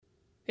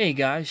Hey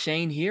guys,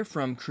 Shane here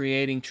from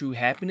Creating True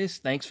Happiness.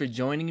 Thanks for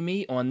joining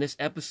me on this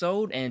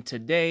episode. And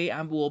today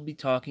I will be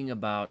talking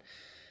about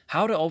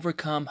how to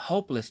overcome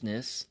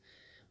hopelessness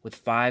with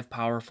 5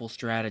 powerful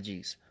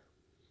strategies.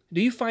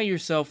 Do you find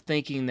yourself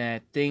thinking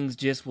that things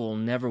just will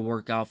never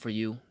work out for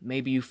you?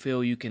 Maybe you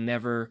feel you can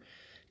never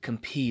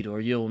compete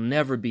or you'll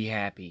never be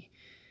happy.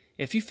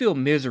 If you feel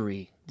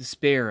misery,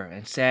 despair,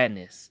 and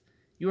sadness,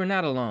 you are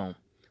not alone.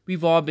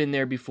 We've all been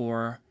there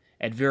before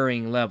at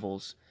varying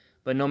levels.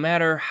 But no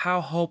matter how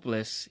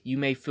hopeless you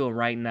may feel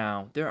right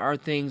now, there are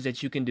things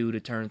that you can do to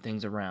turn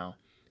things around.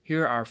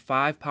 Here are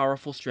 5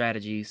 powerful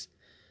strategies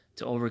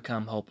to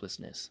overcome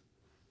hopelessness.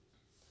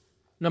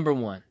 Number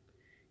 1,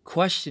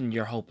 question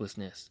your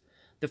hopelessness.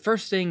 The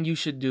first thing you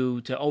should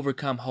do to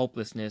overcome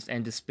hopelessness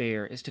and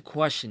despair is to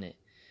question it.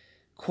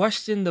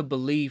 Question the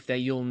belief that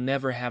you'll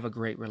never have a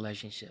great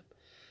relationship.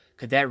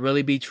 Could that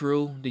really be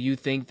true? Do you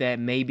think that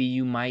maybe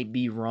you might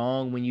be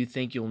wrong when you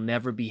think you'll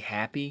never be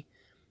happy?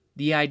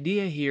 The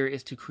idea here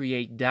is to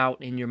create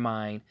doubt in your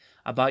mind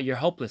about your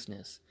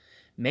hopelessness.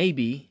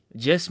 Maybe,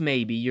 just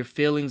maybe, your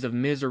feelings of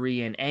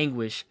misery and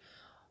anguish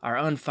are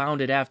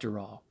unfounded after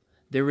all.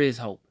 There is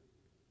hope.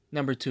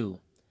 Number 2,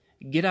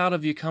 get out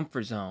of your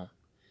comfort zone.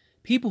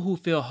 People who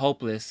feel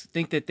hopeless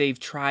think that they've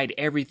tried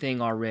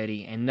everything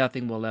already and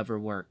nothing will ever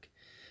work.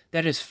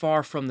 That is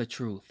far from the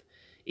truth.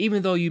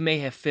 Even though you may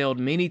have failed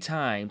many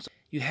times,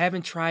 you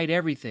haven't tried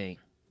everything.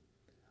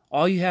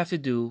 All you have to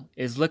do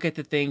is look at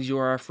the things you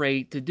are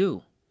afraid to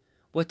do.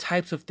 What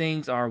types of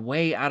things are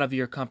way out of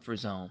your comfort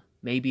zone?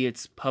 Maybe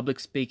it's public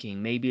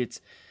speaking. Maybe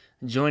it's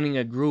joining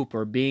a group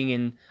or being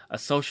in a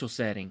social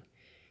setting.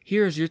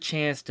 Here's your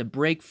chance to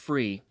break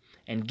free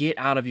and get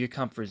out of your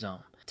comfort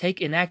zone.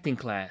 Take an acting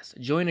class.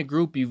 Join a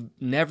group you've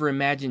never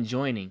imagined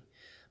joining.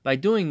 By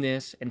doing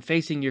this and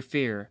facing your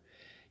fear,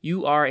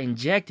 you are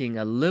injecting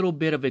a little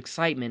bit of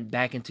excitement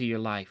back into your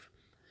life.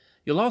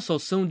 You'll also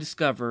soon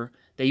discover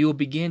that you will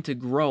begin to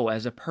grow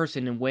as a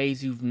person in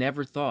ways you've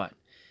never thought.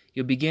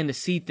 You'll begin to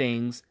see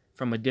things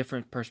from a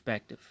different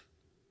perspective.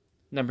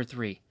 Number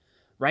 3,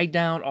 write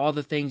down all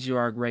the things you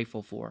are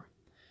grateful for.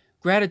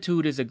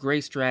 Gratitude is a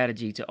great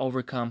strategy to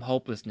overcome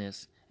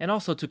hopelessness and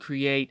also to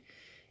create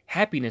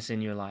happiness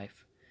in your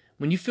life.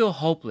 When you feel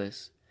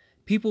hopeless,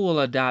 people will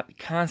adopt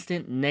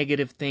constant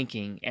negative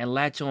thinking and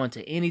latch on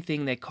to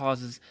anything that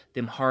causes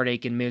them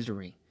heartache and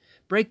misery.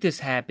 Break this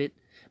habit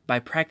by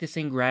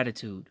practicing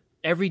gratitude.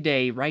 Every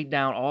day, write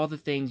down all the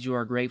things you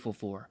are grateful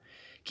for.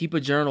 Keep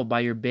a journal by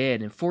your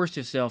bed and force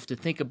yourself to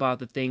think about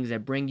the things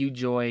that bring you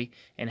joy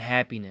and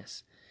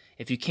happiness.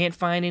 If you can't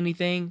find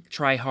anything,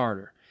 try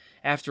harder.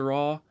 After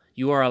all,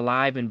 you are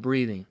alive and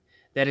breathing.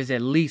 That is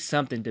at least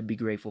something to be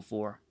grateful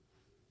for.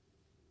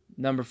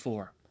 Number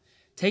 4,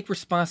 take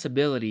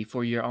responsibility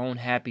for your own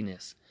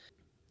happiness.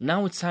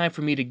 Now it's time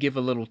for me to give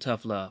a little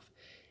tough love.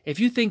 If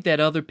you think that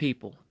other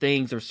people,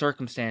 things, or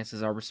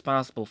circumstances are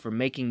responsible for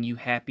making you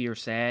happy or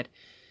sad,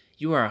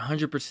 you are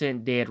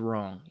 100% dead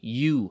wrong.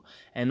 You,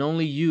 and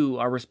only you,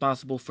 are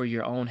responsible for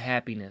your own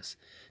happiness.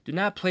 Do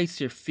not place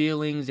your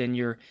feelings and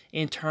your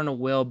internal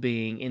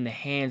well-being in the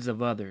hands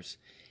of others.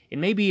 It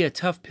may be a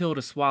tough pill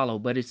to swallow,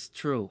 but it's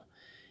true.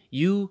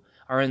 You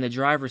are in the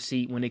driver's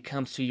seat when it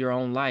comes to your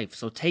own life,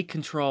 so take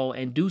control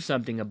and do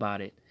something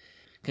about it.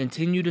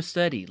 Continue to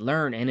study,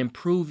 learn, and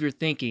improve your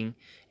thinking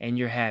and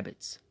your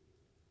habits.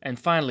 And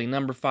finally,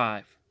 number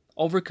 5,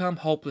 overcome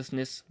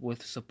hopelessness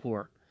with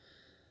support.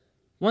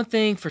 One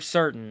thing for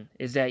certain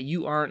is that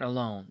you aren't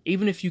alone.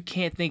 Even if you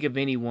can't think of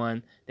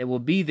anyone that will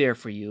be there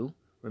for you,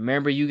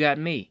 remember you got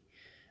me.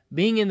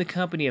 Being in the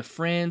company of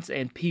friends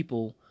and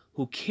people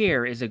who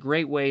care is a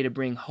great way to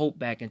bring hope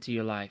back into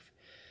your life.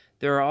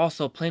 There are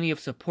also plenty of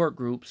support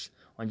groups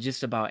on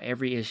just about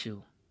every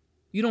issue.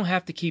 You don't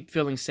have to keep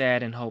feeling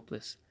sad and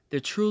hopeless. There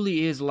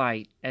truly is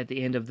light at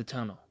the end of the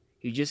tunnel.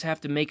 You just have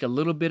to make a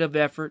little bit of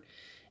effort,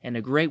 and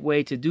a great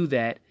way to do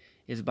that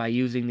is by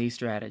using these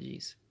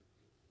strategies.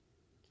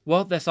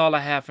 Well, that's all I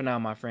have for now,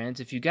 my friends.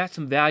 If you got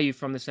some value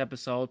from this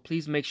episode,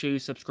 please make sure you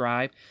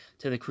subscribe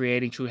to the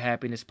Creating True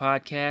Happiness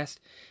podcast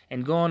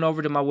and go on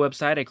over to my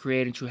website at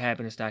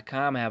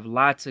creatingtruehappiness.com. I have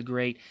lots of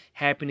great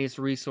happiness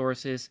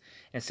resources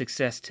and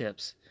success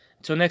tips.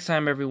 Until next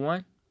time,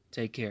 everyone,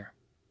 take care.